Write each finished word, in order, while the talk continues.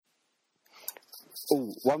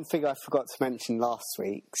Oh, one thing I forgot to mention last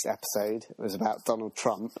week's episode was about Donald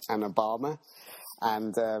Trump and Obama.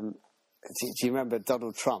 And do you remember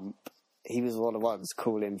Donald Trump? He was one of the ones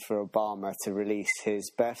calling for Obama to release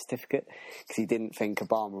his birth certificate because he didn't think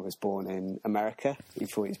Obama was born in America. He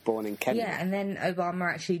thought he was born in Kenya. Yeah, and then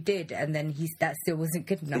Obama actually did, and then that still wasn't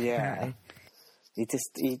good enough. Yeah.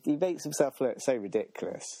 Apparently. He makes himself look so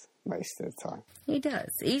ridiculous most of the time. He does.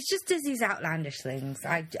 He just does these outlandish things.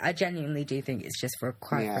 I genuinely do think it's just for a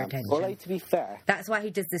cry for attention. Although, to be fair... That's why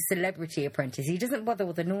he does the Celebrity Apprentice. He doesn't bother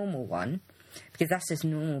with the normal one, because that's just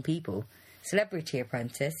normal people. Celebrity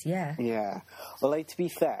Apprentice, yeah. Yeah. Although, to be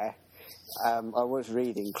fair, I was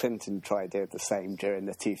reading Clinton tried to do the same during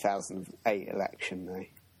the 2008 election, though.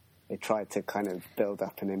 They tried to kind of build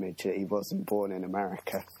up an image that he wasn't born in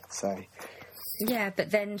America, so... Yeah, but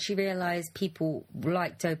then she realised people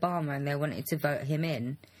liked Obama and they wanted to vote him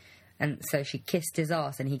in, and so she kissed his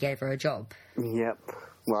ass and he gave her a job. Yep.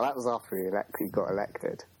 Well, that was after he got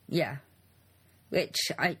elected. Yeah. Which,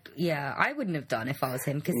 I wouldn't have done if I was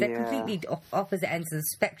him, because they're completely opposite ends of the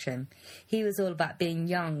spectrum. He was all about being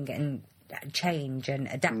young and change and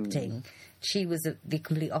adapting. She was the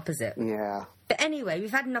complete opposite. Yeah. But anyway,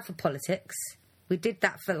 we've had enough of politics. We did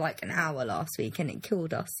that for like an hour last week and it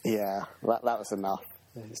killed us. Yeah, that was enough.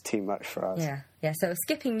 It was too much for us. Yeah, so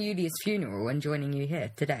skipping Yulia's funeral and joining you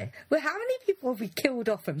here today. Well, how many people have we killed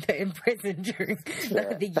off and put in prison during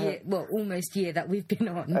the year, almost year that we've been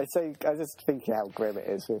on? I was just thinking how grim it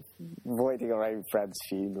is with avoiding our own friend's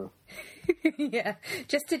funeral. Yeah,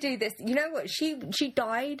 just to do this. You know what? She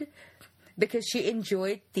died because she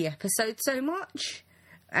enjoyed the episode so much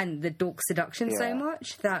and the dork seduction so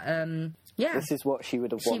much that, This is what she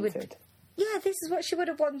would have wanted. Yeah, this is what she would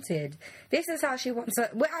have wanted. This is how she wants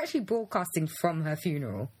it. We're actually broadcasting from her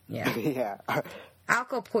funeral. Yeah. Yeah.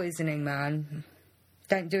 Alcohol poisoning, man.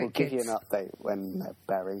 Don't do it, kids. We'll give you an update when they're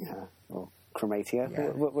burying her or cremating her. Yeah.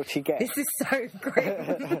 What'll she get? This is so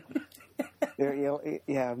great.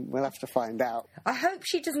 Yeah, we'll have to find out. I hope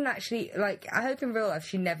she doesn't actually, I hope in real life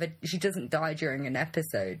she doesn't die during an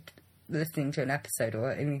episode, listening to an episode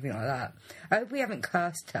or anything like that. I hope we haven't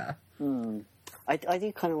cursed her. I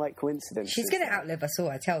do kind of like coincidences. She's going to outlive us all,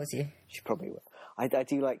 I tells you. She probably will. I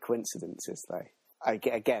do like coincidences, though. I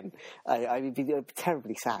would be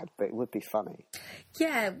terribly sad, but it would be funny.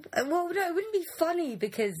 Yeah, well, no, it wouldn't be funny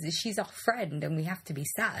because she's our friend and we have to be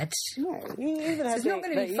sad. No, even it's not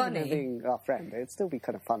going to be funny. Even being our friend, it'd still be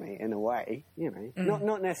kind of funny in a way, you know.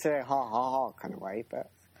 Not necessarily a ha-ha-ha kind of way, but...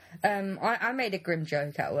 I made a grim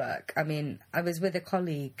joke at work. I mean, I was with a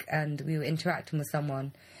colleague and we were interacting with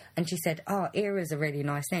someone and she said, Ira's a really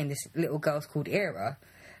nice name. This little girl's called Ira.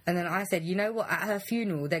 And then I said, you know what? At her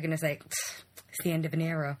funeral, they're going to say, it's the end of an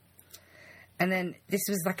era. And then this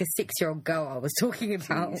was like a 6-year-old girl I was talking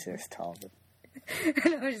about. Jesus, Talbot.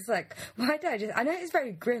 And I was just like, why did I know it's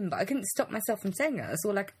very grim, but I couldn't stop myself from saying it. That's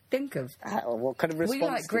all I could think of. What kind of response We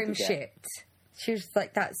like grim did you get? shit. She was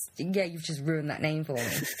like, you've just ruined that name for me.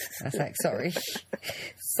 I was like, sorry.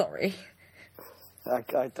 Sorry.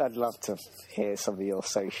 I'd love to hear some of your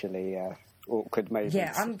socially awkward moments.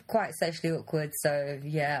 Yeah, I'm quite socially awkward, so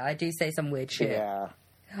yeah, I do say some weird shit. Yeah.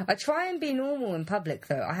 I try and be normal in public,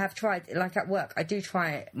 though. I have tried, like at work, I do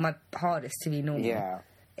try my hardest to be normal. Yeah.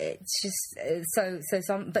 It's just,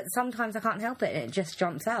 but sometimes I can't help it and it just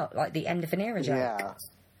jumps out, like the end of an era joke. Yeah.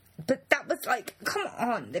 But that was like, come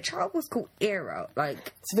on, the child was called Era.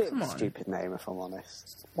 Like, it's a bit of a stupid name, if I'm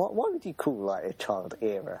honest. Why would you call like a child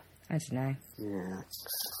Era? I don't know. Yeah.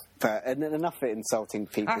 But enough of insulting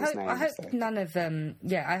people's names. I hope none of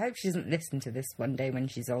I hope she doesn't listen to this one day when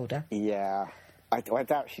she's older. Yeah. I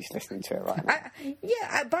doubt she's listening to it right now.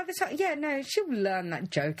 By the time, she'll learn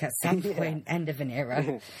that joke at some point. End of an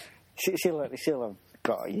era. she'll have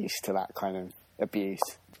got used to that kind of abuse.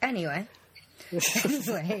 Anyway.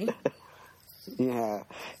 Yeah.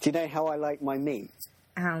 Do you know how I like my meat?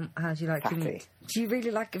 How do you like your meat? Do you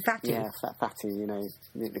really like it fatty? Yeah, fatty. You know,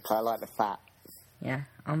 I like the fat. Yeah,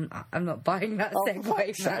 I'm not buying that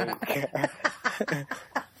segue, man.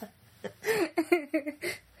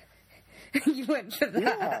 You went for that.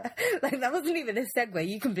 Yeah. Like, that wasn't even a segue.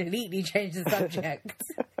 You completely changed the subject.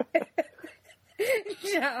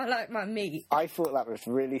 You know, I like my meat. I thought that was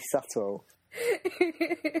really subtle.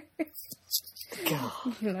 God.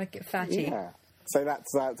 You like it fatty. Yeah. So that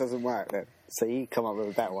doesn't work then. So you come up with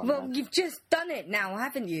a better one. Well, then. You've just done it now,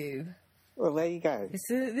 haven't you? Well, there you go.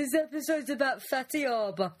 This episode's about Fatty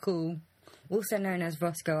Arbuckle, also known as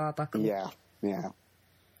Roscoe Arbuckle. Yeah.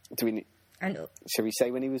 Shall we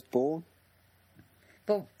say when he was born?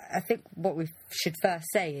 Well, I think what we should first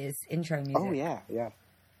say is intro music. Oh, yeah.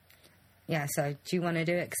 Yeah, so do you want to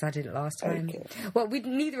do it? Because I did it last time. Okay. Well,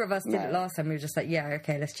 neither of us did it last time. We were just like, yeah,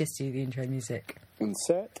 okay, let's just do the intro music.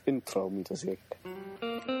 Insert intro music.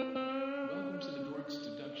 Welcome to the Brooks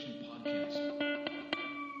Deduction Podcast,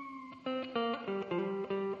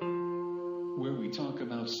 where we talk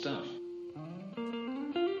about stuff.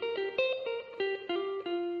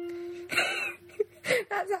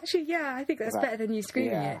 That's actually, yeah, I think that's better than you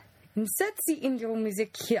screaming it. Insert the intro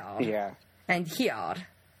music here. Yeah. And here.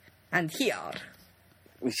 And here.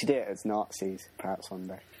 We should do it as Nazis, perhaps one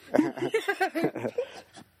day.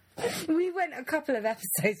 We went a couple of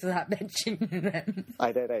episodes without mentioning them.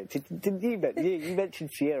 I don't know. Did you mentioned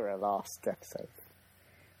Führer last episode?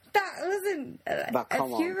 That wasn't... But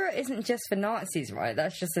come a Führer isn't just for Nazis, right?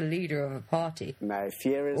 That's just a leader of a party. No,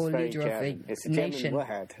 Führer is very leader of a German. It's a nation. German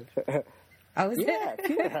word. Oh, is Yeah,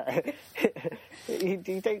 it? Führer.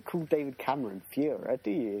 You don't call David Cameron Führer,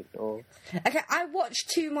 do you? Or... Okay, I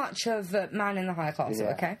watched too much of Man in the High Castle,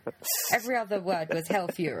 okay? Every other word was Hell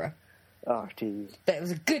Führer. Oh, geez. But it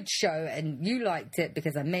was a good show, and you liked it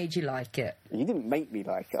because I made you like it. You didn't make me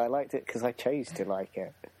like it. I liked it because I chose to like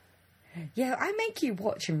it. Yeah, I make you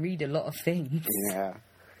watch and read a lot of things. Yeah.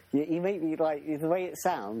 You make me like... The way it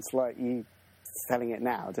sounds, like you telling it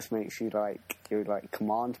now, just makes you like... You would like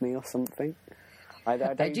command me or something. I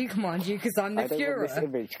do command you because I'm the I don't Führer. want this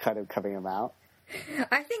image kind of coming about.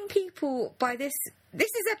 I think people by this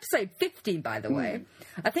is episode 50, by the way.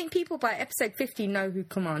 I think people by episode 50 know who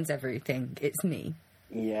commands everything. It's me.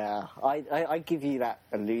 Yeah, I give you that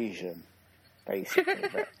illusion, basically.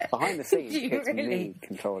 But behind the scenes, it's me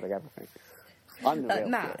controlling everything. I'm the real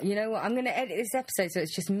Matt, Führer. you know what? I'm going to edit this episode so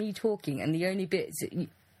it's just me talking, and the only bits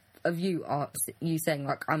of you are you saying,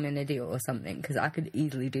 like, I'm an idiot or something, because I could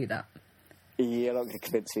easily do that. You're not going to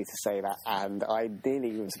convince me to say that, and I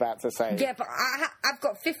nearly was about to say... Yeah, but I've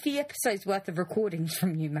got 50 episodes worth of recordings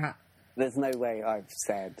from you, Matt. There's no way I've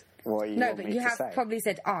said what you want me to say. No, but you have probably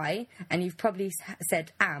said I, and you've probably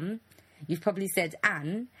said am, you've probably said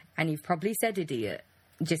an, and you've probably said idiot.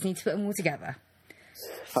 You just need to put them all together.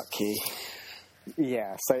 Fuck you.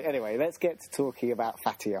 Yeah, so anyway, let's get to talking about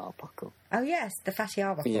Fatty Arbuckle. Oh, yes, the Fatty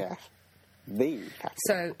Arbuckle. Yeah. The Fatty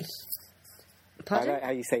So... Pardon? I like how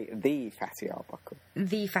you say the Fatty Arbuckle.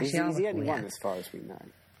 The Fatty Arbuckle, He's the only yeah. one as far as we know.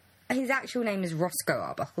 His actual name is Roscoe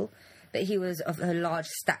Arbuckle, but he was of a large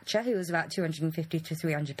stature. He was about 250 to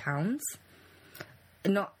 300 pounds.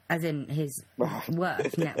 Not as in his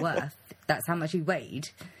net worth. That's how much he weighed.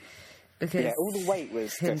 Because Yeah, all the weight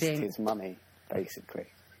was just his money, basically.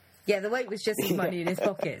 Yeah, the weight was just his money in his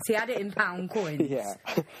pockets. He had it in pound coins. Yeah.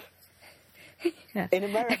 Yeah. In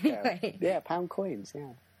America. Anyway. Yeah, pound coins,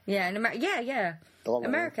 yeah. Yeah, in Dollar.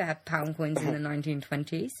 America had pound coins in the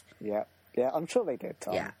 1920s. Yeah. Yeah, I'm sure they did,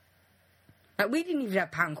 Tom. Yeah. We didn't even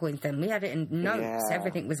have pound coins then. We had it in notes. Yeah.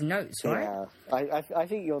 Everything was notes, right? Yeah. I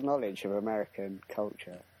think your knowledge of American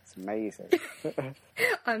culture is amazing.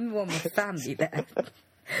 I'm the one with family there.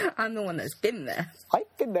 I'm the one that's been there.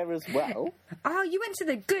 I've been there as well. Oh, you went to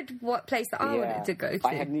the good place that I wanted to go to.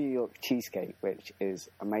 I had New York cheesecake, which is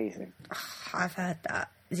amazing. I've heard that.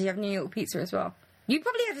 Did you have New York pizza as well? You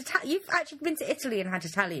probably had you've actually been to Italy and had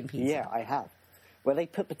Italian pizza. Yeah, I have. Well, they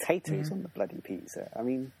put potatoes on the bloody pizza. I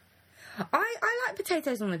mean... I like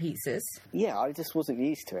potatoes on the pizzas. Yeah, I just wasn't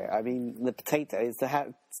used to it. I mean, the potatoes,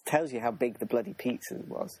 tells you how big the bloody pizza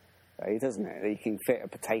was, though, doesn't it? You can fit a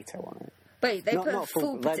potato on it. Wait, they put a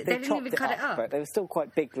full potato. They didn't even cut it up. But they were still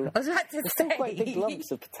quite big. I was about to say. Quite big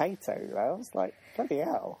lumps of potato. I was like, bloody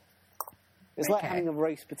hell. It's like having a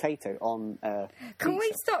roast potato on Can we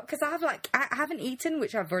pizza. stop? Because I haven't eaten,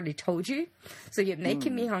 which I've already told you. So you're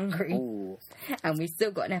making me hungry. Ooh. And we've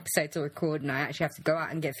still got an episode to record, and I actually have to go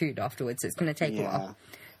out and get food afterwards. So it's going to take a while.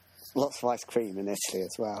 Lots of ice cream in Italy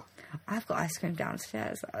as well. I've got ice cream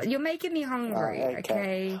downstairs. You're making me hungry,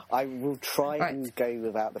 okay? I will try and go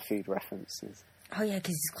without the food references. Oh, yeah,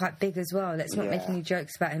 because he's quite big as well. Let's not make any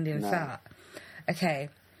jokes about him being fat. Okay,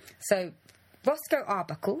 so Roscoe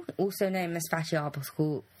Arbuckle, also known as Fatty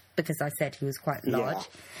Arbuckle because I said he was quite large. Yeah.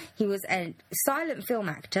 He was a silent film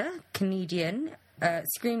actor, comedian,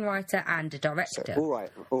 screenwriter and a director. So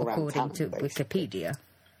according to Wikipedia.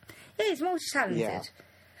 Yeah, he's multi-talented. Yeah.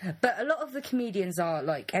 But a lot of the comedians are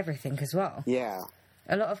like everything as well. Yeah.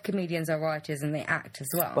 A lot of comedians are writers and they act as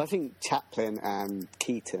well. Well, I think Chaplin and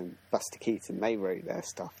Buster Keaton, they wrote their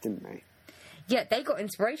stuff, didn't they? Yeah, they got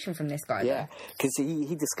inspiration from this guy, yeah, because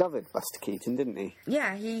he discovered Buster Keaton, didn't he?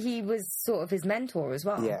 Yeah, he was sort of his mentor as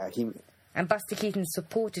well. Yeah, and Buster Keaton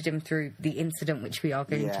supported him through the incident which we are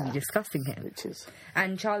going to be discussing here.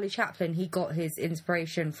 And Charlie Chaplin, he got his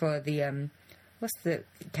inspiration for the... what's the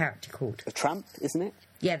character called? The Tramp, isn't it?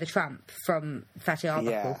 Yeah, the Tramp from Fatty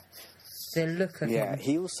Arbuckle. the look of Yeah, him.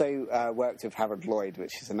 he also worked with Harold Lloyd,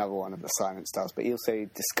 which is another one of the silent stars, but he also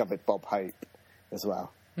discovered Bob Hope as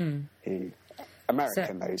well. Who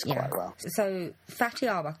American knows quite well. So, Fatty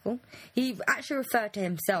Arbuckle, he actually referred to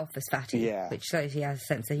himself as Fatty, which shows he has a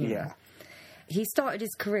sense of humour. Yeah. He started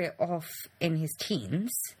his career off in his teens,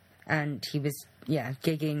 and he was,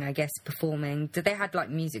 gigging, I guess, performing. Did they had, like,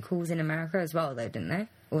 music halls in America as well, though, didn't they?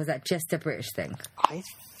 Or was that just a British thing? I'm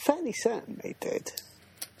fairly certain they did.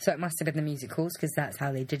 So it must have been the music halls, because that's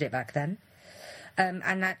how they did it back then.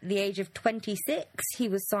 And at the age of 26, he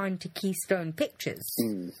was signed to Keystone Pictures,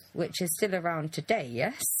 which is still around today,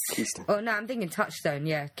 yes? Keystone. Oh, no, I'm thinking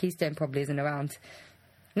Touchstone, Keystone probably isn't around.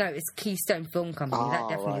 No, it's Keystone Film Company. That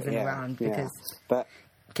definitely isn't around,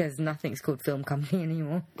 because nothing's called Film Company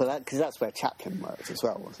anymore. But because that's where Chaplin worked as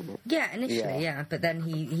well, wasn't it? Yeah, initially, but then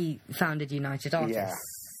he founded United Artists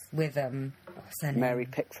with what's her name? Mary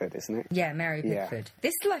Pickford, isn't it? Yeah, Mary Pickford.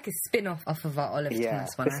 This is like a spin-off off of our Olive Thomas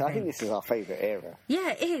one, I think this is our favourite era. Yeah,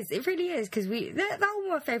 it is. It really is, because that one of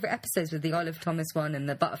my favourite episodes with the Olive Thomas one and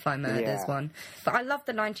the Butterfly Murders one. But I love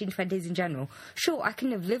the 1920s in general. Sure, I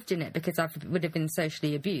couldn't have lived in it because I would have been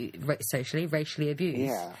racially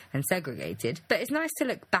abused and segregated. But it's nice to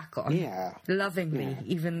look back on lovingly,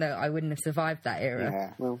 even though I wouldn't have survived that era.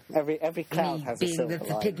 Yeah, well, every cloud Me has a being silver the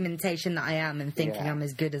lining. pigmentation that I am and thinking I'm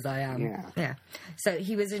as good as I am. Yeah. So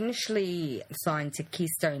he was initially signed to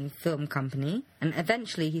Keystone Film Company, and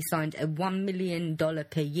eventually he signed a $1 million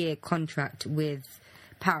per year contract with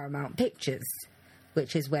Paramount Pictures,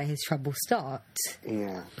 which is where his troubles start.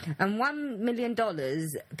 Yeah. And $1 million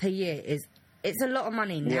per year it's a lot of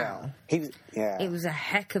money now. It was a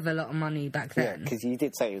heck of a lot of money back then. Yeah, because you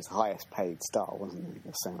did say he was the highest paid star, wasn't he?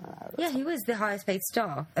 Or something like that. He was the highest paid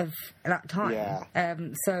star of that time. Yeah.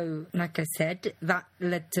 So, like I said, that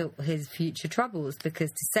led to his future troubles,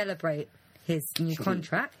 because to celebrate his new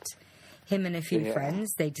contract, him and a few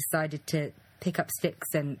friends, they decided to pick up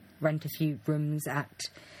sticks and rent a few rooms at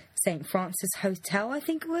St. Francis Hotel, I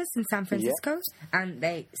think it was, in San Francisco. And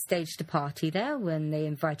they staged a party there when they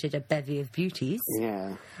invited a bevy of beauties.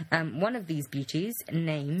 Yeah. One of these beauties,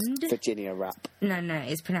 named Virginia Rappe. No,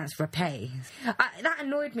 it's pronounced Rappe. That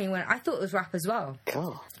annoyed me when I thought it was rap as well.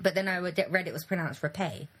 God. But then I read it was pronounced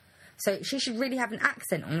Rappe. So she should really have an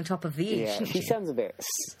accent on the top of the E, shouldn't she? She sounds a bit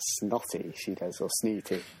snotty, she does, or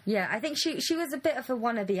snooty. Yeah, I think she was a bit of a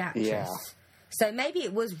wannabe actress. Yeah. So maybe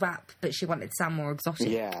it was rap, but she wanted to sound more exotic.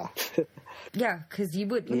 Yeah. Yeah, because you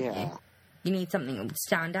would, wouldn't you? You need something that would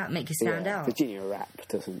stand out, make you stand out. Virginia Rappe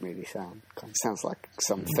doesn't really sound... sounds like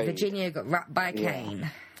some fade. Virginia got rapped by a cane.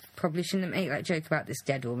 Probably shouldn't make that joke about this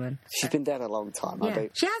dead woman. She's been dead a long time. Yeah.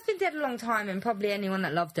 She has been dead a long time, and probably anyone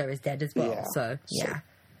that loved her is dead as well. Yeah.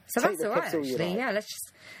 So that's all right, actually. Like. Yeah, let's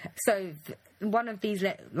just... So, one of these,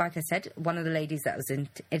 like I said, one of the ladies that was in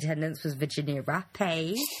attendance was Virginia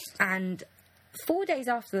Rappe, and 4 days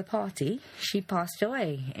after the party, she passed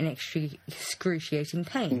away in excruciating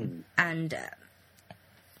pain. And,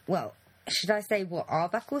 well, should I say what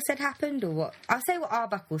Arbuckle said happened, or what... I'll say what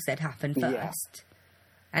Arbuckle said happened first,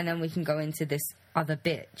 and then we can go into this other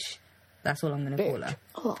bitch. That's all I'm going to call her.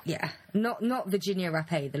 Oh. Yeah. Not Virginia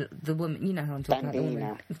Rappe, the woman. You know who I'm talking about. The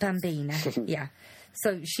woman. Bambina. Yeah.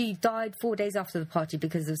 So she died 4 days after the party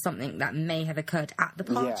because of something that may have occurred at the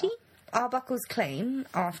party. Yeah. Arbuckle's claim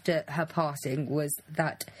after her passing was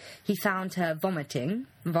that he found her vomiting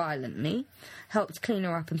violently, helped clean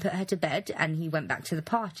her up and put her to bed, and he went back to the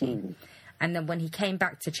party. And then when he came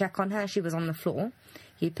back to check on her, she was on the floor.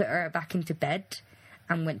 He put her back into bed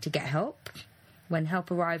and went to get help. When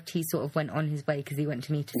help arrived, he sort of went on his way because he went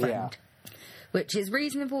to meet a friend. Which is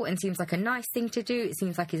reasonable and seems like a nice thing to do. It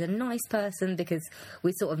seems like he's a nice person, because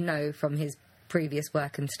we sort of know from his previous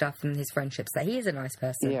work and stuff and his friendships that he is a nice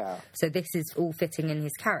person. Yeah. So this is all fitting in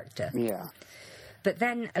his character. Yeah. But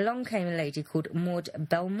then along came a lady called Maud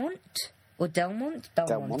Belmont. Or Delmont?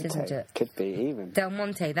 Belmont, isn't it? Could be even. Del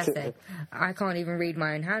Monte, that's it. I can't even read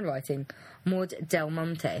my own handwriting. Maud Del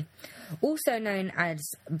Monte. Also known as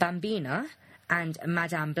Bambina and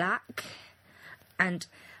Madame Black, and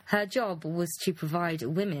her job was to provide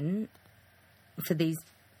women for these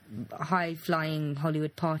high-flying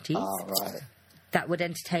Hollywood parties that would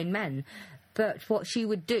entertain men. But what she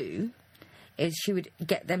would do is she would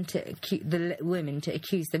get them to the women to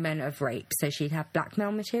accuse the men of rape, so she'd have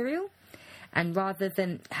blackmail material. And rather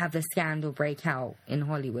than have a scandal break out in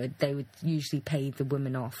Hollywood, they would usually pay the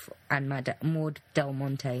women off, and Maud Del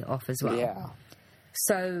Monte off as well. Yeah.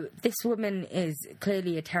 So this woman is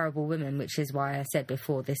clearly a terrible woman, which is why I said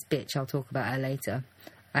before, this bitch, I'll talk about her later.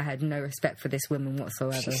 I had no respect for this woman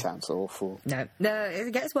whatsoever. She sounds awful. No,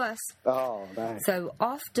 it gets worse. Oh, no. So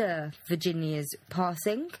after Virginia's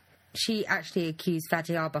passing, she actually accused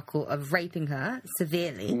Fatty Arbuckle of raping her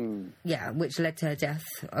severely. Yeah, which led to her death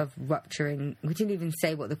of rupturing. We didn't even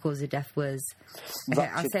say what the cause of death was. Okay,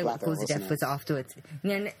 I'll say what the cause of death was afterwards.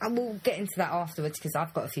 Yeah, and we'll get into that afterwards because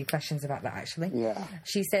I've got a few questions about that actually. Yeah.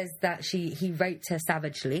 She says that he raped her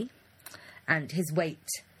savagely, and his weight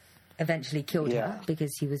eventually killed her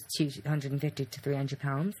because he was 250 to 300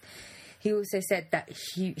 pounds. He also said that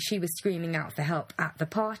she was screaming out for help at the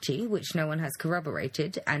party, which no one has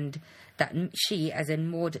corroborated, and that she, as in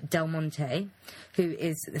Maud Del Monte, who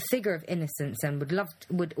is the figure of innocence and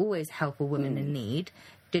would always help a woman in need,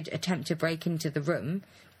 did attempt to break into the room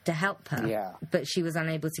to help her. Yeah. But she was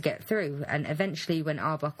unable to get through, and eventually when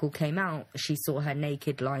Arbuckle came out, she saw her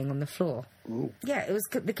naked lying on the floor. Ooh. Yeah, it was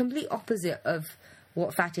the complete opposite of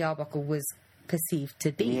what Fatty Arbuckle was perceived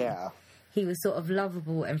to be. Yeah. He was sort of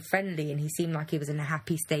lovable and friendly, and he seemed like he was in a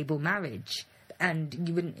happy, stable marriage. And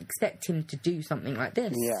you wouldn't expect him to do something like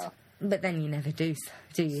this. Yeah. But then you never do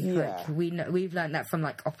you? Yeah. Like, we've learned that from,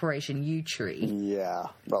 like, Operation U Tree. Yeah.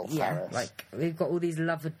 Rolf Harris. Like, we've got all these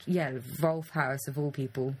Rolf Harris of all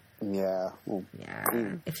people. Yeah. Well,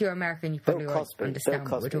 Yeah. If you're American, you probably won't understand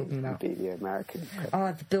what we're talking about. Would be the American.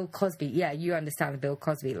 Oh, the Bill Cosby. Yeah, you understand the Bill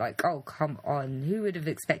Cosby. Like, oh, come on. Who would have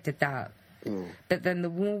expected that? But then the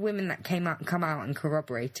more women that come out and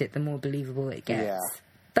corroborate it, the more believable it gets. Yeah.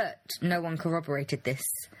 But no one corroborated this.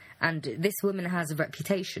 And this woman has a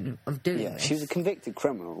reputation of doing this. She was a convicted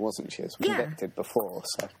criminal, wasn't she? She was convicted before,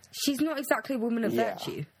 so... She's not exactly a woman of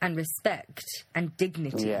virtue and respect and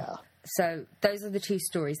dignity. Yeah. So those are the two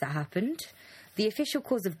stories that happened. The official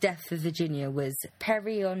cause of death for Virginia was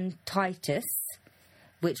periodontitis,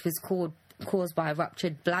 which was caused by a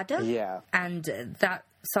ruptured bladder. Yeah. And that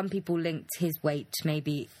some people linked his weight,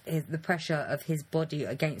 maybe the pressure of his body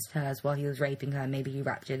against hers while he was raping her, maybe he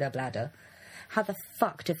ruptured her bladder. How the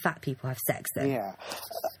fuck do fat people have sex then? Yeah.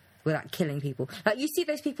 Without killing people. Like, you see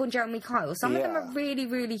those people in Jeremy Kyle, some of them are really,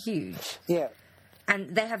 really huge. Yeah.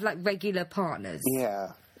 And they have, like, regular partners.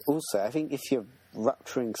 Yeah. Also, I think if you're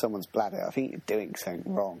rupturing someone's bladder, I think you're doing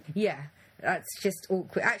something wrong. Yeah. That's just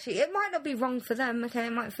awkward. Actually, it might not be wrong for them, okay?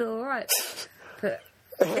 It might feel alright. But...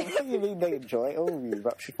 What do you mean they enjoy it? Oh, you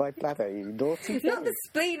ruptured my bladder, you naughty thing. Not the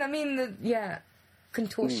spleen, I mean the,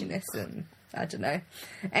 contortionist and... I don't know.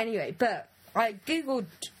 Anyway, but I googled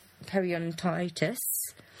periodontitis,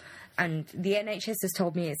 and the NHS has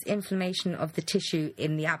told me it's inflammation of the tissue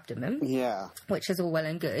in the abdomen. Yeah. Which is all well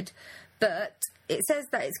and good, but it says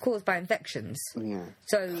that it's caused by infections. Yeah.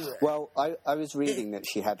 So... Well, I was reading that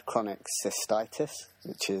she had chronic cystitis,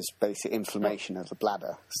 which is basically inflammation of the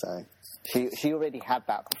bladder, so... She already had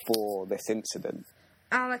that before this incident.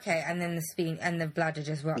 Oh, okay, and then the spleen and the bladder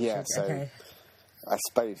just ruptured. Yeah, so okay. I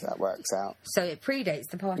suppose that works out. So it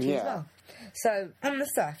predates the party as well. So on the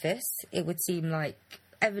surface, it would seem like,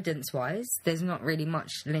 evidence-wise, there's not really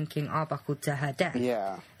much linking Arbuckle to her death.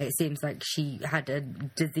 Yeah. It seems like she had a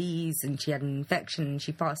disease and she had an infection and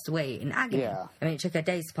she passed away in agony. Yeah. I mean, it took her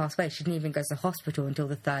days to pass away. She didn't even go to the hospital until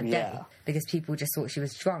the third day because people just thought she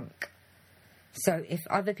was drunk. So if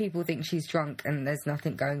other people think she's drunk and there's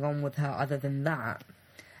nothing going on with her other than that,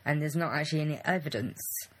 and there's not actually any evidence,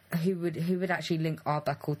 who would actually link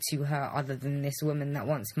Arbuckle to her other than this woman that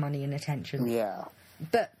wants money and attention? Yeah.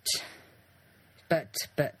 But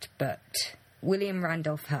William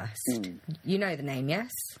Randolph Hearst. You know the name,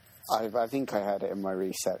 yes? I think I heard it in my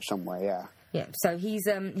research somewhere, yeah. Yeah, so he's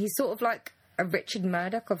sort of like a Richard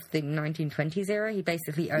Murdoch of the 1920s era. He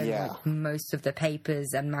basically owned like most of the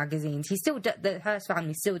papers and magazines. He still the Hearst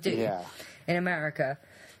family still do in America.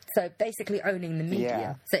 So basically owning the media.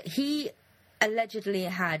 Yeah. So he allegedly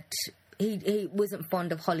had... He wasn't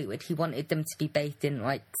fond of Hollywood. He wanted them to be based in,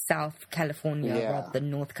 like, South California rather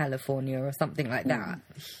than North California or something like that.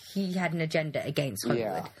 He had an agenda against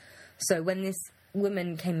Hollywood. So when this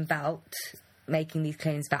woman came about making these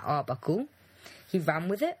claims about Arbuckle, he ran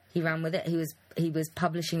with it. He was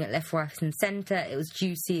publishing it left, right and centre. It was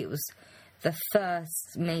juicy. It was the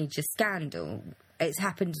first major scandal. It's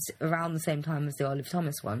happened around the same time as the Olive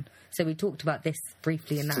Thomas one. So we talked about this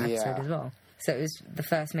briefly in that episode as well. So it was the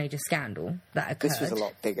first major scandal that occurred. This was a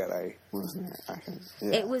lot bigger, though, wasn't it? I think.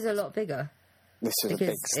 Yeah. It was a lot bigger. This was a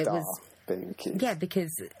big star being accused. Yeah,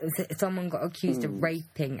 because someone got accused of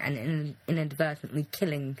raping and inadvertently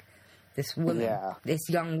killing this woman, this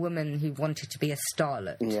young woman who wanted to be a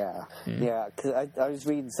starlet. Yeah, yeah, because I was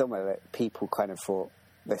reading somewhere that people kind of thought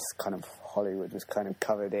this kind of Hollywood was kind of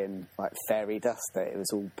covered in, like, fairy dust, that it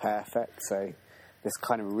was all perfect, so... This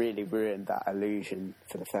kind of really ruined that illusion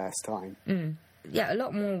for the first time. a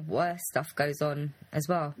lot more worse stuff goes on as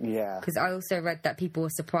well. Yeah. Because I also read that people were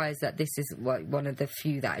surprised that this is one of the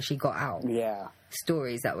few that actually got out. Yeah.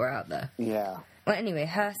 Stories that were out there. Yeah. Well, anyway,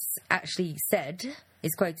 Hearst actually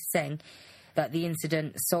is quoted saying that the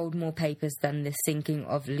incident sold more papers than the sinking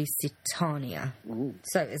of Lusitania. Ooh.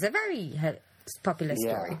 So it's a very popular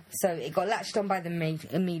story. Yeah. So it got latched on by the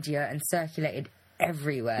media and circulated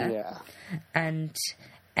everywhere. Yeah. And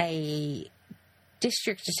a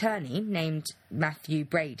district attorney named Matthew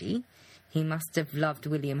Brady, he must have loved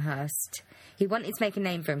William Hearst. He wanted to make a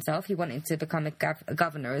name for himself. He wanted to become a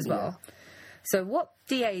governor as well. Yeah. So what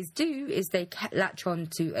DAs do is they latch on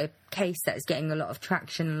to a case that is getting a lot of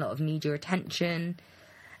traction, a lot of media attention,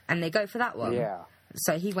 and they go for that one. Yeah.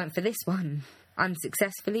 So he went for this one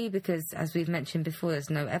unsuccessfully because, as we've mentioned before,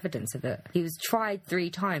 there's no evidence of it. He was tried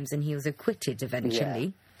 3 times and he was acquitted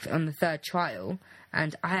eventually on the 3rd trial.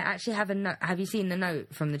 And I actually have a note. Have you seen the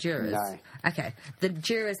note from the jurors? No. Okay. The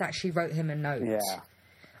jurors actually wrote him a note. Yeah.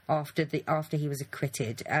 After he was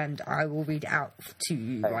acquitted, and I will read it out to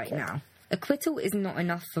you right now. Acquittal is not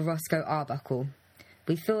enough for Roscoe Arbuckle.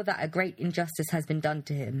 We feel that a great injustice has been done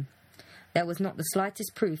to him. There was not the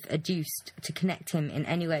slightest proof adduced to connect him in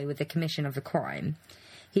any way with the commission of the crime.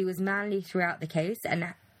 He was manly throughout the case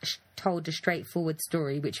and told a straightforward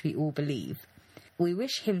story which we all believe. We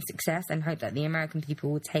wish him success and hope that the American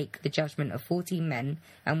people will take the judgment of 14 men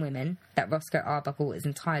and women that Roscoe Arbuckle is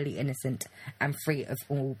entirely innocent and free of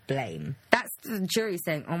all blame. That's the jury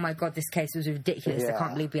saying, oh my God, this case was ridiculous. I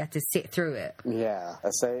can't believe we had to sit through it. Yeah.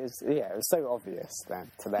 So it was so obvious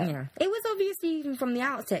then to them. Yeah. It was obvious even from the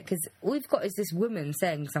outset because all we've got is this woman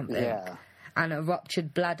saying something. Yeah. And a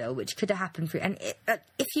ruptured bladder, which could have happened through. And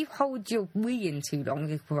if you hold your wee in too long,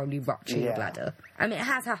 you could probably rupture your bladder. I mean, it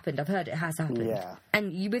has happened. I've heard it has happened. Yeah.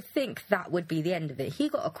 And you would think that would be the end of it. He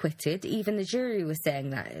got acquitted. Even the jury was saying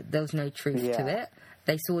that there was no truth to it.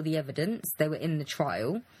 They saw the evidence. They were in the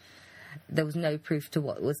trial. There was no proof to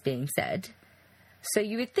what was being said. So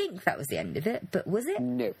you would think that was the end of it, but was it?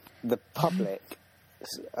 No. The public,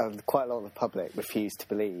 quite a lot of the public refused to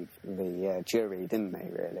believe the jury, didn't they,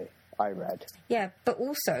 really? I read. Yeah, but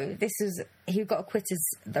also, he got acquitted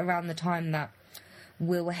around the time that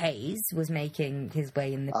Will Hayes was making his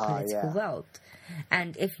way in the political world.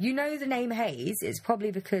 And if you know the name Hayes, it's probably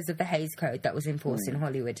because of the Hayes Code that was enforced in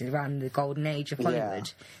Hollywood around the golden age of Hollywood,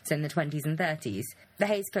 so in the 20s and 30s. The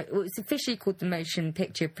Hayes Code, it's officially called the Motion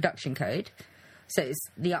Picture Production Code, so it's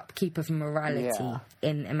the upkeep of morality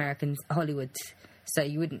in American Hollywood. So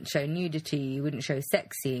you wouldn't show nudity, you wouldn't show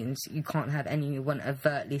sex scenes, you can't have anyone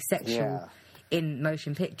overtly sexual in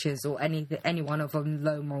motion pictures or anyone of a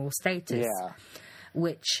low moral status. Yeah.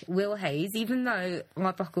 Which Will Hayes, even though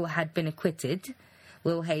Arbuckle had been acquitted,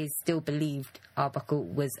 Will Hayes still believed Arbuckle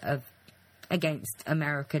was against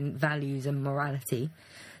American values and morality.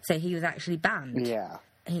 So he was actually banned. Yeah.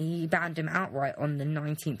 He banned him outright on the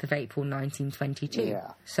 19th of April 1922.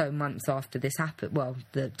 Yeah. So months after this happened,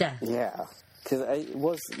 the death. Yeah. Because it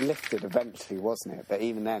was lifted eventually, wasn't it? But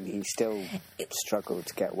even then, he still struggled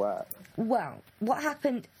to get work. Well, what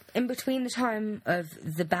happened in between the time of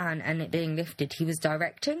the ban and it being lifted, he was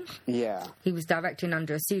directing. Yeah. He was directing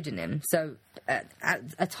under a pseudonym. So at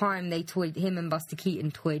a time, him and Buster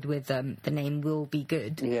Keaton toyed with the name Will Be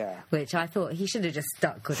Good. Yeah. Which I thought he should have just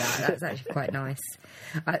stuck with that. That was actually quite nice.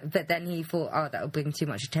 But then he thought, that would bring too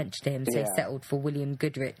much attention to him, so he settled for William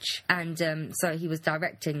Goodrich. And so he was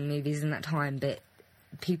directing movies in that time, but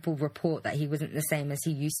people report that he wasn't the same as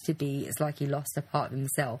he used to be. It's like he lost a part of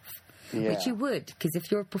himself. Yeah. Which you would, because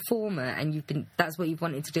if you're a performer and that's what you've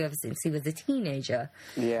wanted to do ever since he was a teenager.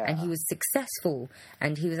 Yeah. And he was successful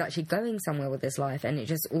and he was actually going somewhere with his life and it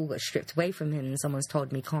just all got stripped away from him and someone's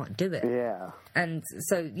told him he can't do it. Yeah. And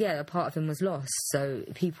so, a part of him was lost. So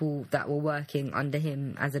people that were working under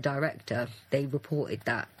him as a director, they reported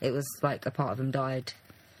that. It was like a part of him died.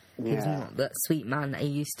 He was not that sweet man that he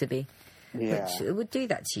used to be. Yeah. Which it would do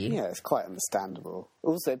that to you. Yeah, it's quite understandable.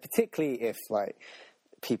 Also, particularly if,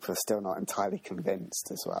 people are still not entirely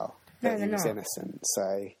convinced as well that he was innocent.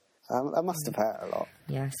 So that must have hurt a lot.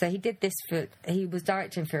 Yeah, so he did this he was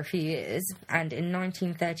directing for a few years, and in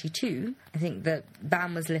 1932, I think the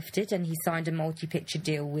ban was lifted and he signed a multi-picture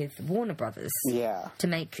deal with Warner Brothers. Yeah. To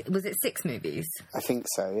make, was it 6 movies? I think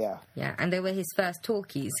so, yeah. Yeah, and they were his first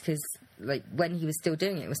talkies, because when he was still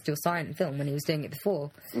doing it was still silent film when he was doing it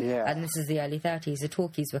before. Yeah. And this is the early 30s, the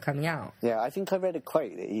talkies were coming out. Yeah, I think I read a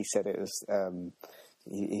quote that he said it was...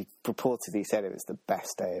 He purportedly said it was the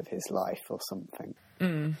best day of his life or something.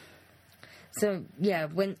 So,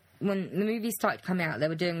 when the movies started coming out, they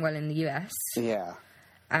were doing well in the US. Yeah.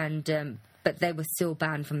 And but they were still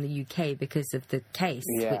banned from the UK because of the case,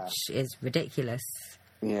 Yeah. which is ridiculous.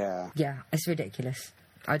 Yeah. Yeah, it's ridiculous.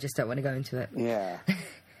 I just don't want to go into it. Yeah.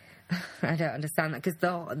 I don't understand that, because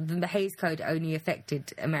the Hays Code only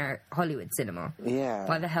affected Hollywood cinema. Yeah.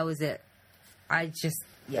 Why the hell is it? I just,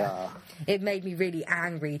 It made me really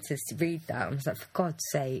angry to read that. I was like, for God's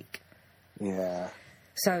sake. Yeah.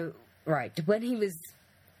 So, right, when he was,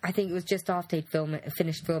 I think it was just after he'd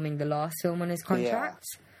finished filming the last film on his contract,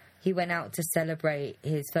 he went out to celebrate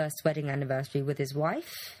his first wedding anniversary with his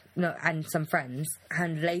wife. No, and some friends.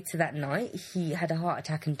 And later that night, he had a heart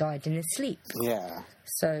attack and died in his sleep. Yeah.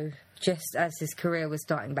 So, just as his career was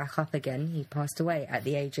starting back up again, he passed away at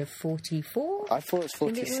the age of 44. I thought it was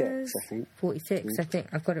 46, I think. 46, I think.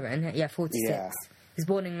 I've got it written here. Yeah, 46. Yeah. He was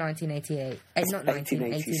born in 1988. Not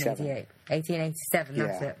 1888. 1887,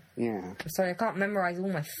 that's it. Yeah. Sorry, I can't memorise all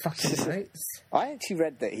my fucking notes. I actually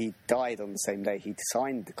read that he died on the same day he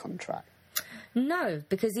signed the contract. No,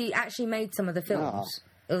 because he actually made some of the films.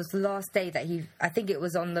 It was the last day that I think it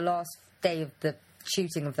was on the last day of the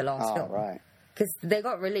shooting of the last film. Oh, right. Because they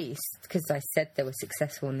got released, because I said they were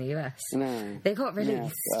successful in the US. No. They got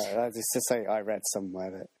released. Yeah. Just to say, I read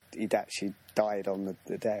somewhere that he'd actually died on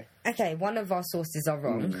the day. Okay, one of our sources are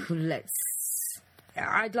wrong.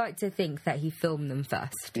 I'd like to think that he filmed them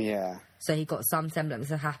first. Yeah. So he got some semblance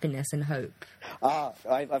of happiness and hope.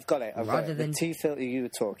 I've got it. Rather than the two films you were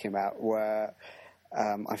talking about were,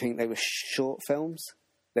 I think they were short films.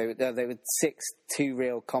 They were 6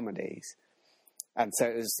 two-reel comedies, and so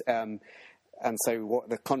it was. And so what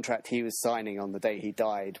the contract he was signing on the day he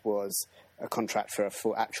died was a contract for a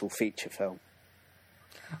full actual feature film.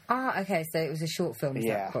 Okay, so it was a short film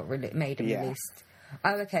that got made and released.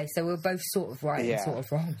 Oh, okay, so we're both sort of right and sort of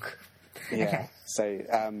wrong. Yeah. Okay.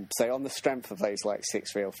 So on the strength of those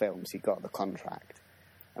 6 real films, he got the contract,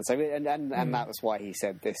 and so and that was why he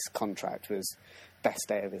said this contract was best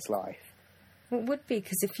day of his life. Well, it would be,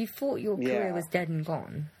 because if you thought your career was dead and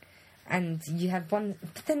gone, and you had one,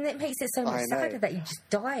 but then it makes it so much sadder that you just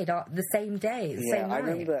died the same day, the same night. I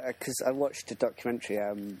remember, because I watched a documentary,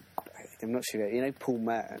 I'm not sure, you know Paul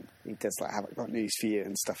Merton, he does Have I Got News For You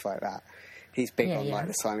and stuff like that. He's big on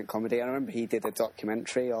the silent comedy, and I remember he did a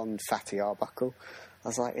documentary on Fatty Arbuckle. I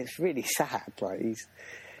was like, it's really sad, he's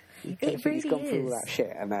gone through all that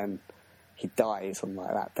shit, and then he dies on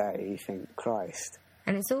that day. You think, Christ.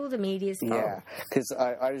 And it's all the media's fault. Yeah, because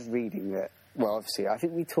I was reading that, well, obviously, I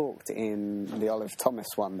think we talked in the Olive Thomas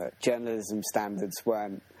one that journalism standards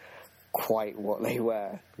weren't quite what they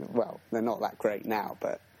were. Well, they're not that great now,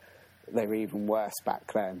 but they were even worse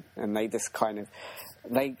back then. And they just kind of...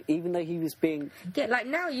 even though he was being... Yeah,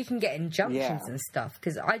 now you can get injunctions and stuff,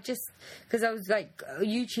 because I was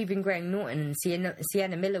YouTubing Graham Norton, and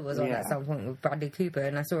Sienna Miller was on at some point with Bradley Cooper,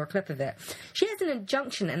 and I saw a clip of it. She has an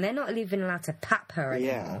injunction, and they're not even allowed to pap her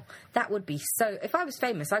anymore. Yeah. That would be so... If I was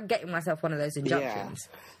famous, I'd get myself one of those injunctions.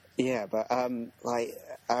 Yeah, but I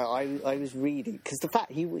was reading, because the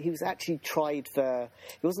fact he was actually tried for...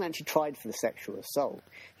 He wasn't actually tried for the sexual assault.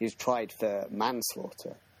 He was tried for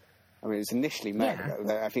manslaughter. I mean, it was initially murder.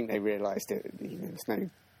 Yeah. I think they realised there was no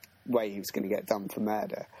way he was going to get done for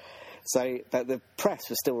murder. So, but the press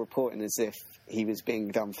was still reporting as if he was being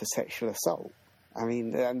done for sexual assault. I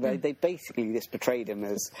mean, and they basically just portrayed him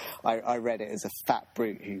as, I read it as a fat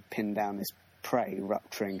brute who pinned down his prey,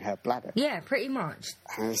 rupturing her bladder. Yeah, pretty much.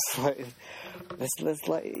 And it's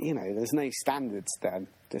there's no standards then.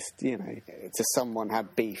 Just, just someone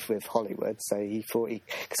had beef with Hollywood, so he thought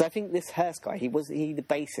because I think this Hearst guy, he the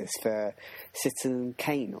basis for Citizen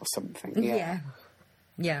Kane or something. Yeah,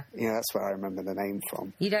 that's where I remember the name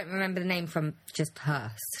from. You don't remember the name from just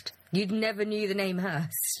Hearst? You never knew the name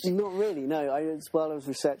Hearst? Not really, no. I was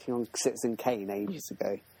researching on Citizen Kane ages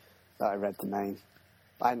ago that I read the name.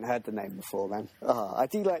 I hadn't heard the name before then. Oh, I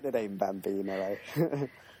do like the name Bambino, though.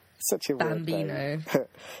 Such a Bambino. Weird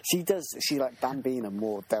name. She like Bambino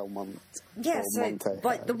more Del Monte. Yeah, so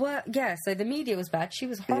so the media was bad. She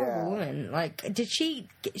was a horrible woman. She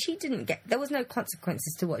didn't get, there was no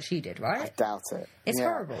consequences to what she did, right? I doubt it. It's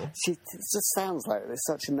horrible. It just sounds like there's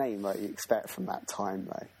such a name you expect from that time,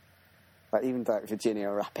 though. Even Virginia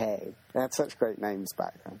Rappe. They had such great names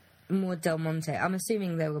back then. More Del Monte. I'm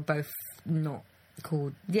assuming they were both not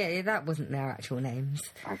called... Yeah, that wasn't their actual names.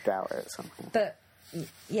 I doubt it somehow. But...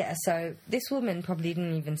 Yeah, so this woman probably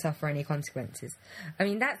didn't even suffer any consequences. I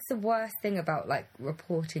mean, that's the worst thing about,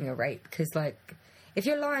 reporting a rape, because, if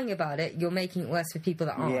you're lying about it, you're making it worse for people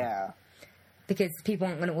that aren't. Yeah. Because people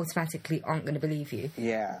aren't going to believe you.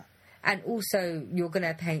 Yeah. And also, you're going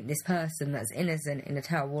to paint this person that's innocent in a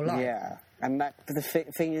terrible light. Yeah. And but the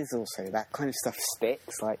thing is also, that kind of stuff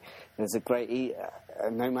sticks. Like, there's a great,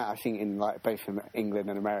 no matter, I think in like both in England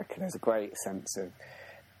and America, there's a great sense of,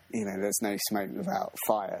 there's no smoke without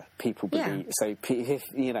fire. People believe, so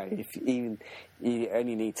if even you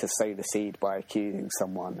only need to sow the seed by accusing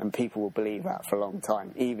someone, and people will believe that for a long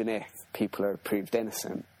time, even if people are proved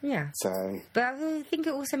innocent. Yeah. So, but I think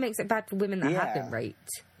it also makes it bad for women that have been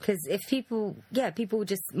raped. Because if people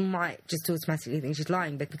might just automatically think she's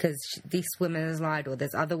lying, but because this woman has lied, or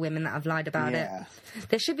there's other women that have lied about it.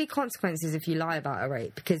 There should be consequences if you lie about a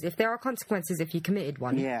rape. Because if there are consequences if you committed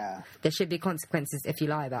one, there should be consequences if you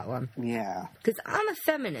lie about one. Yeah. Because I'm a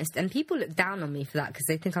feminist, and people look down on me for that because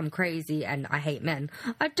they think I'm crazy and I hate men.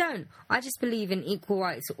 I don't. I just believe in equal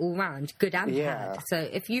rights all round, good and bad. So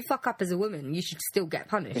if you fuck up as a woman, you should still get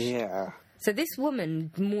punished. Yeah. So this woman,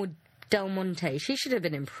 Maud Del Monte, she should have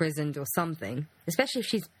been imprisoned or something. Especially if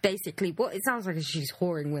she's basically, what it sounds like is she's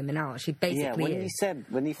whoring women out. She basically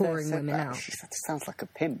when you whoring first said women that, out. she sounds like a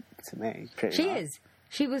pimp to me. She is.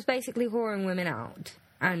 She was basically whoring women out,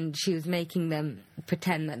 and she was making them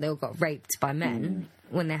pretend that they all got raped by men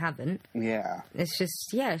when they haven't. Yeah. It's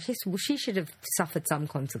just, she should have suffered some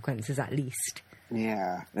consequences at least.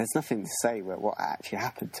 Yeah, there's nothing to say about what actually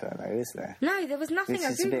happened to her, though, is there? No, there was nothing.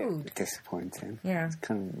 It's I a googled. bit disappointing. Yeah, it's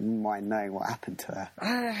kind of mind knowing what happened to her.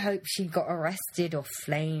 I hope she got arrested or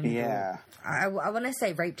flamed. Yeah, I want to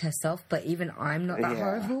say raped herself, but even I'm not that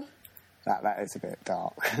horrible. That is a bit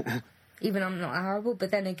dark. Even I'm not that horrible,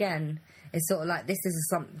 but then again, it's sort of like this is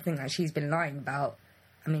something that she's been lying about.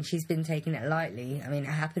 I mean, she's been taking it lightly. I mean, it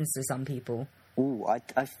happens to some people. Ooh,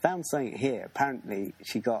 I found something here. Apparently,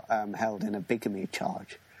 she got held in a bigamy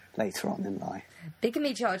charge later on in life.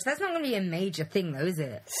 Bigamy charge? That's not going to be a major thing, though, is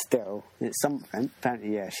it? Still, it's something.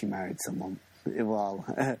 Apparently, she married someone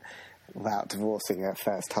without divorcing her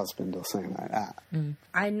first husband or something like that.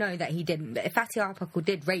 I know that he didn't, but if Fatty Arbuckle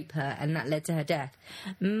did rape her and that led to her death,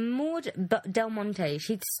 Maud Del Monte,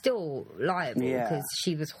 she's still liable because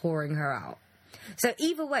she was whoring her out. So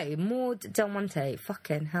either way, Maud Del Monte,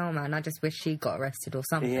 fucking hell, man, I just wish she got arrested or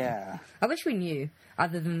something. Yeah. I wish we knew,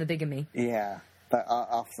 other than the bigamy. Yeah, but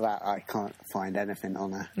after that, I can't find anything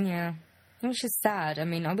on her. Yeah. Which is sad. I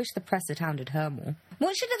mean, I wish the press had hounded her more.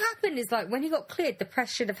 What should have happened is, like, when he got cleared, the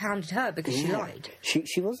press should have hounded her because she lied.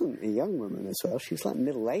 She wasn't a young woman as well. She was, like,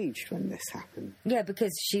 middle-aged when this happened. Yeah,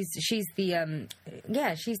 because she's the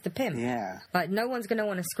pimp. Yeah. Like, no one's going to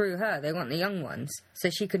want to screw her. They want the young ones. So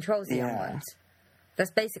she controls the young ones. That's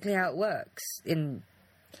basically how it works.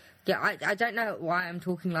 I don't know why I'm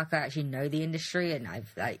talking like I actually know the industry and I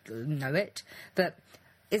know it, but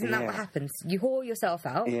isn't that what happens? You whore yourself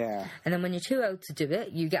out, and then when you're too old to do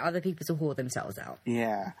it, you get other people to whore themselves out.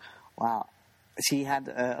 Yeah. Wow. She had,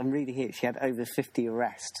 I'm reading here, she had over 50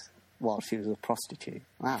 arrests while she was a prostitute.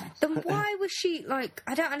 Wow. Then why was she, like,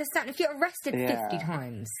 I don't understand. If you're arrested 50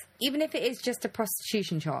 times, even if it is just a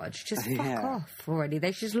prostitution charge, just fuck off already.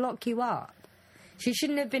 They should just lock you up. She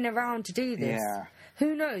shouldn't have been around to do this. Yeah.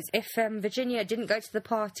 Who knows? If Virginia didn't go to the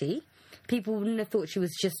party, people wouldn't have thought she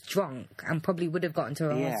was just drunk and probably would have gotten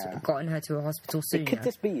her to a hospital sooner. It could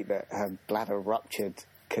just be that her bladder ruptured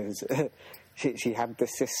because she had the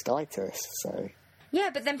cystitis, so...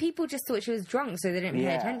 Yeah, but then people just thought she was drunk, so they didn't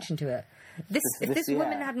pay attention to it. If this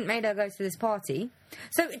woman hadn't made her go to this party...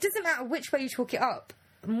 So it doesn't matter which way you talk it up.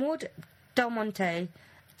 Maud Del Monte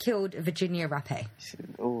killed Virginia Rappe. She's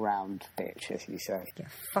an all-round bitch, as you say. Yeah,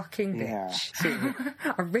 fucking bitch. Yeah.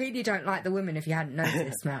 I really don't like the women, if you hadn't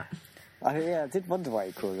noticed, Matt. I did wonder why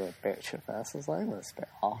you called her a bitch at first. I was like, that's a bit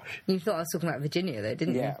harsh. You thought I was talking about Virginia, though,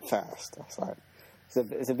 didn't you? Yeah, at first. I was like,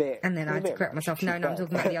 it's a bit... And then I had to correct myself. No, I'm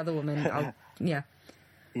talking about the other woman. Yeah.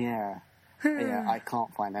 Yeah. I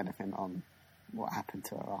can't find anything on what happened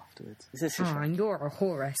to her afterwards. Is this you're a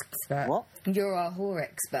whore expert. What? You're a whore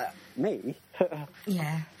expert. Me?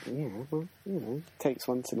 Yeah. Yeah, well, takes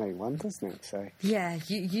one to know one, doesn't it? So. Yeah,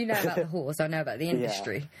 you know about the whores, I know about the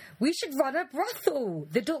industry. Yeah. We should run a brothel!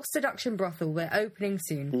 The Dork Seduction brothel, we're opening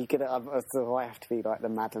soon. You could, do I have to be like the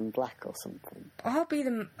Madam Black or something? I'll be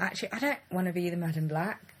actually, I don't want to be the Madam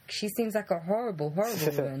Black. She seems like a horrible,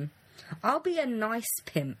 horrible woman. I'll be a nice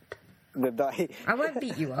pimp. I won't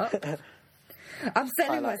beat you up. I'm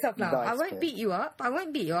selling myself now. I won't beat you up.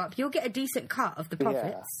 You'll get a decent cut of the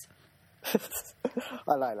profits. Yeah.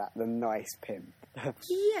 I like that, the nice pimp.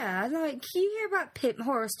 Yeah, like, you hear about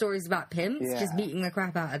horror stories about pimps just beating the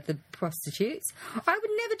crap out of the prostitutes. I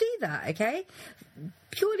would never do that, okay?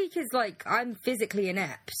 Purely because, like, I'm physically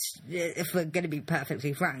inept, if we're going to be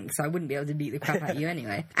perfectly frank, so I wouldn't be able to beat the crap out of you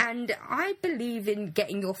anyway. And I believe in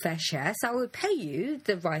getting your fair share, so I would pay you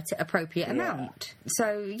the right appropriate amount.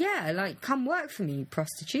 So, yeah, like, come work for me,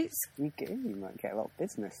 prostitutes. You might get a lot of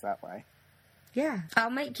business that way. Yeah, I'll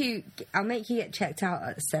make you get checked out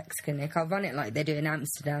at the sex clinic. I'll run it like they do in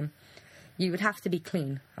Amsterdam. You would have to be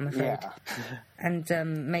clean, I'm afraid, and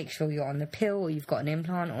make sure you're on the pill or you've got an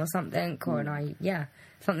implant or something, or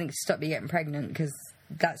something to stop you getting pregnant, because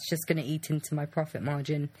that's just going to eat into my profit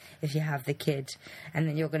margin if you have the kid, and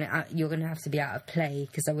then you're gonna have to be out of play,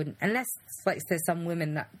 because I wouldn't, unless like there's some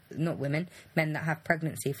men that have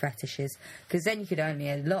pregnancy fetishes, because then you could earn me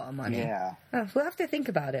a lot of money. Yeah, we'll have to think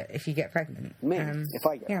about it if you get pregnant. Me, if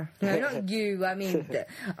I get no, not you. I mean,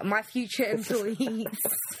 my future employees.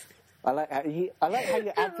 I like how you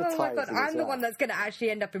advertise. Oh my god, I'm the one that's going to actually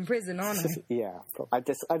end up in prison, aren't I? Yeah, I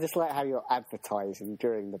just like how you're advertising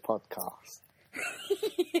during the podcast.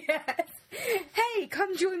 Yes. Hey,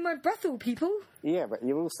 come join my brothel, people. Yeah, but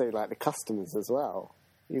you're also like the customers as well.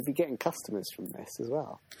 You'd be getting customers from this as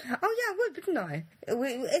well. Oh yeah, I would, wouldn't I?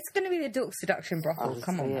 It's going to be the Dork Seduction brothel.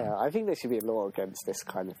 Come on. Yeah, now. I think there should be a law against this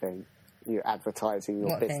kind of thing. You're advertising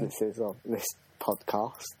your businesses on this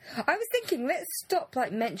podcast. I was thinking, let's stop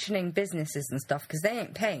like mentioning businesses and stuff, because they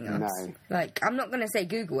ain't paying us. No. Like, I'm not going to say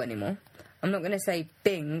Google anymore. I'm not going to say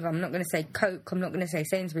Bing. I'm not going to say Coke. I'm not going to say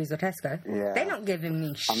Sainsbury's or Tesco. Yeah. They're not giving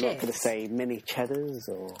me shit. I'm not going to say mini cheddars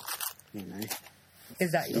or, you know.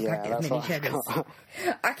 Is that your packet of mini cheddars?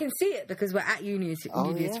 I can see it because we're at Julia's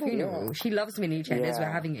funeral. Yeah. She loves mini cheddars. Yeah.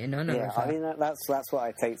 We're having it in honor of her. I mean, that's what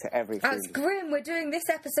I take to every funeral. That's grim. We're doing this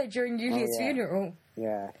episode during Julia's funeral.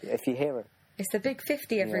 Yeah, if you hear it. It's the big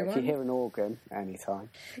 50, everyone. If you hear an organ anytime.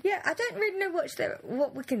 Yeah, I don't really know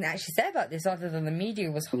what we can actually say about this, other than the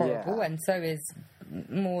media was horrible, and so is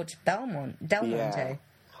Maud Del Monte.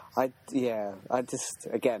 I just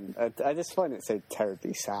find it so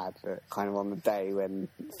terribly sad that kind of on the day when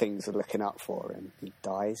things are looking up for him, he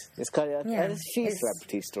dies. It's kind of there's a few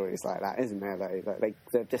celebrity stories like that, isn't there? Though, like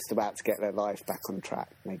they're just about to get their life back on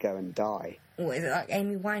track and they go and die. Or is it like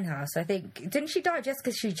Amy Winehouse? I think, didn't she die just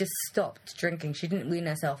because she just stopped drinking? She didn't wean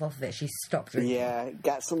herself off of it. She stopped drinking. Yeah,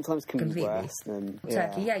 that sometimes can be worse than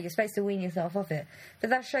turkey. Yeah, you're supposed to wean yourself off it,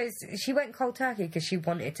 but that shows she went cold turkey because she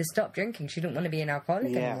wanted to stop drinking. She didn't want to be an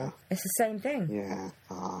alcoholic anymore. It's the same thing. Yeah,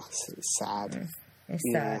 it's sad.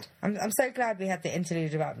 It's sad. I'm so glad we had the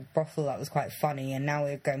interlude about brothel. That was quite funny, and now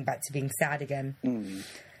we're going back to being sad again.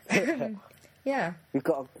 Yeah. We've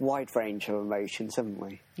got a wide range of emotions, haven't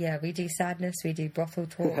we? Yeah, we do sadness, we do brothel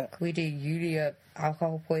talk, we do Julia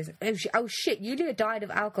alcohol poisoning. Oh shit, Julia died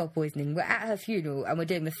of alcohol poisoning. We're at her funeral and we're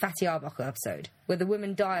doing the Fatty Arbuckle episode, where the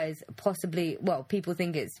woman dies possibly, well, people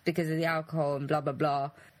think it's because of the alcohol and blah, blah,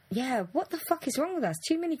 blah. Yeah, what the fuck is wrong with us?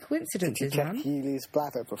 Too many coincidences, man. Did you check Julia's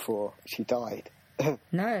bladder before she died?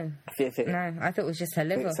 No. No, I thought it was just her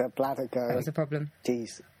liver. It's her bladder going. That was the problem.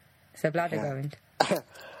 Jeez. It's her bladder going.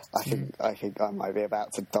 I think I might be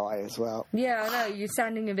about to die as well. Yeah, I know. You're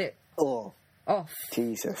sounding a bit off.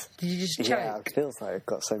 Jesus. Did you just choke? Yeah, it feels like I've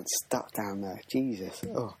got something stuck down there. Jesus.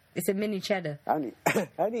 Oh. It's a mini cheddar. I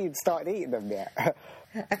haven't even started eating them yet.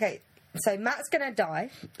 Okay, so Matt's going to die,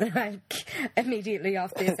 like, immediately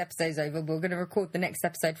after this episode's over. We're going to record the next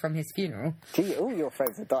episode from his funeral. Gee, all your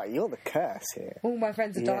friends are dying. You're the curse here. All my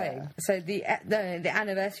friends are dying. So the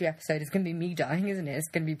anniversary episode is going to be me dying, isn't it? It's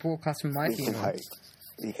going to be broadcast from my funeral.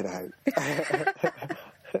 You can hope.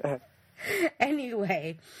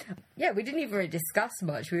 Anyway, yeah, we didn't even really discuss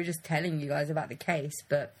much. We were just telling you guys about the case,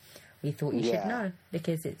 but we thought you should know,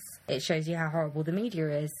 because it shows you how horrible the media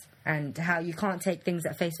is and how you can't take things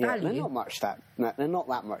at face value. They're not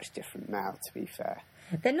that much different now, to be fair.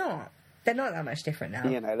 They're not that much different now.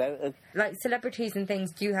 You know, like celebrities and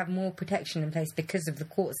things do have more protection in place because of the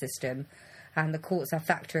court system. And the courts are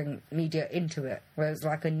factoring media into it, whereas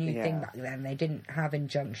like a new thing back then. They didn't have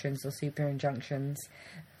injunctions or super injunctions.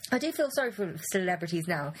 I do feel sorry for celebrities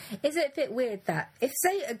now. Is it a bit weird that if,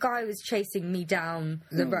 say, a guy was chasing me down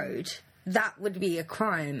the road, that would be a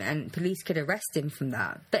crime and police could arrest him from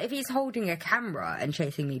that? But if he's holding a camera and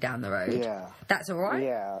chasing me down the road, that's all right?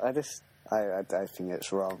 Yeah, I think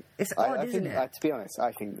it's wrong. It's odd, isn't it? To be honest,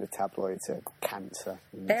 I think the tabloids are cancer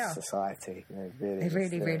in society. They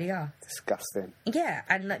really are. Disgusting. Yeah,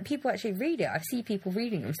 and like people actually read it. I see people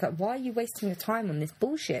reading them. It's like, why are you wasting your time on this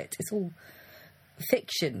bullshit? It's all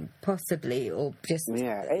fiction, possibly, or just...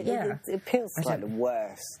 It appeals to like the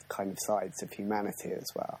worst kind of sides of humanity as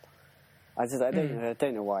well. I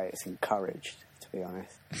don't know why it's encouraged, to be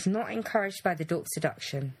honest. It's not encouraged by the dork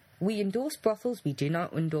seduction. We endorse brothels, we do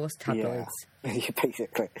not endorse tabloids. Yeah,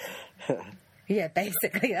 basically. Yeah,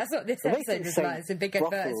 basically. That's what this episode is like. It's a big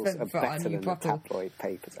advertisement for our new brothel. Tabloid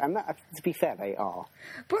papers. And that, to be fair, they are.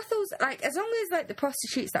 Brothels, like, as long as, like, the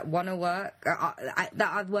prostitutes that want to work, that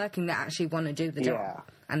are working, that actually want to do the job,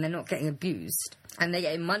 and they're not getting abused, and they're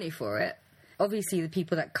getting money for it, obviously the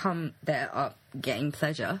people that come there are getting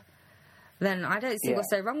pleasure, then I don't see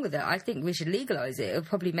what's so wrong with it. I think we should legalise it. It'll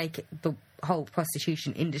probably make the whole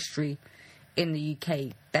prostitution industry in the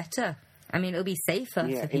UK better. I mean, it'll be safer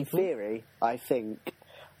for people. In theory, I think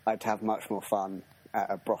I'd have much more fun at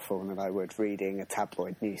a brothel than I would reading a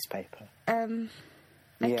tabloid newspaper.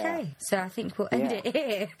 Okay, so I think we'll end it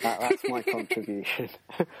here. That's my contribution.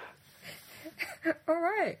 All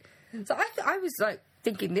right. So I was, like,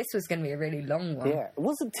 thinking this was going to be a really long one. Yeah, it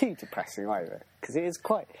wasn't too depressing either, because it is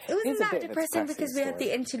quite... It wasn't that depressing because we had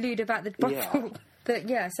the interlude about the brothel. Yeah. But,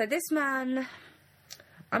 yeah, so this man...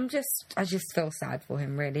 I just feel sad for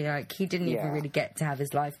him, really. Like, he didn't even really get to have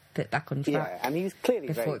his life put back on track. Yeah, and he was clearly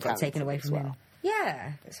before it got taken away from him.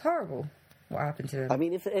 Yeah, it's horrible what happened to him. I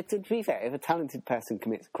mean, to be fair, if a talented person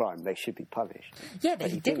commits a crime, they should be punished. Yeah, but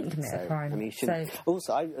he didn't commit a crime. And he shouldn't. So...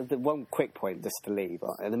 Also, the one quick point just to leave,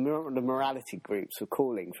 the morality groups were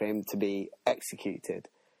calling for him to be executed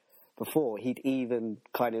before he'd even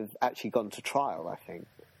kind of actually gone to trial, I think.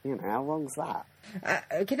 You know, how wrong's that?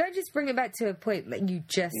 Can I just bring it back to a point that you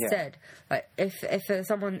just said? Like, if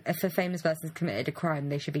a famous person's committed a crime,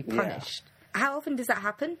 they should be punished. Yeah. How often does that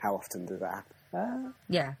happen? How often does that happen?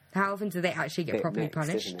 Yeah. How often do they actually get properly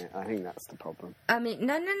punished? Isn't it? I think that's the problem. I mean,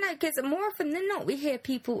 no, because more often than not, we hear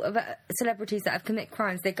people about celebrities that have committed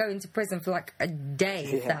crimes. They go into prison for like a day.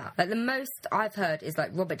 If that. Like the most I've heard is like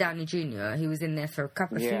Robert Downey Jr. He was in there for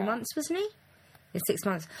a few months, wasn't he? In 6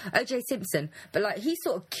 months. O.J. Simpson. But, like, he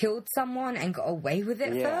sort of killed someone and got away with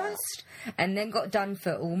it first, and then got done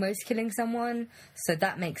for almost killing someone. So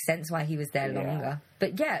that makes sense why he was there longer.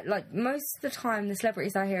 But, yeah, like, most of the time, the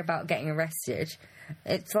celebrities I hear about getting arrested,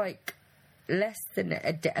 it's, like, less than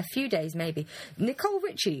a few days, maybe. Nicole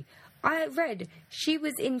Richie, I read she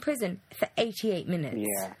was in prison for 88 minutes.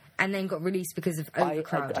 Yeah. And then got released because of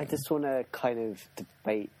overcrowding. I just want to kind of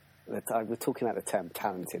debate... We're talking about the term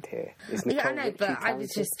talented here. I know, but I was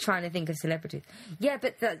just trying to think of celebrities. Yeah,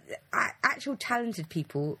 but the actual talented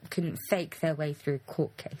people couldn't fake their way through a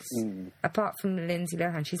court case. Apart from Lindsay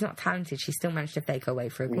Lohan, she's not talented. She still managed to fake her way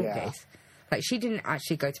through a court case. Like, she didn't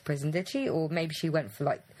actually go to prison, did she? Or maybe she went for,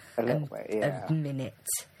 like, a minute,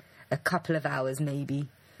 a couple of hours, maybe.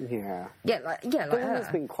 Yeah. Like her. There's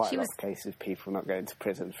been quite a lot of cases of people not going to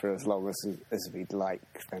prison for as long as we'd like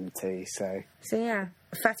them to, so... So, yeah.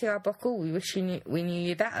 Fatty Arbuckle, we wish we knew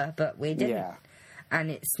you better, but we didn't. Yeah. And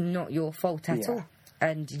it's not your fault at all.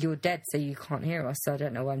 And you're dead, so you can't hear us, so I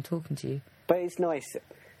don't know why I'm talking to you. But it's nice...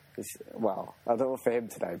 Well, I don't know for him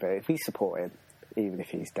today, but if we support him, even if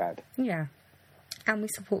he's dead... Yeah. And we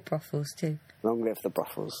support brothels, too. Long live the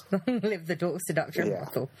brothels. Long live the dork seduction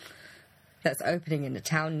brothel. That's opening in a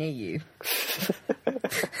town near you.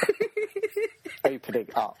 Opening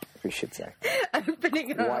up, we should say.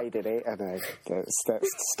 Opening up. Widening it. I know. Let's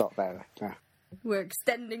stop there. No. We're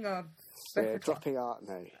extending our... Dropping our...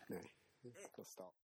 No. We'll stop.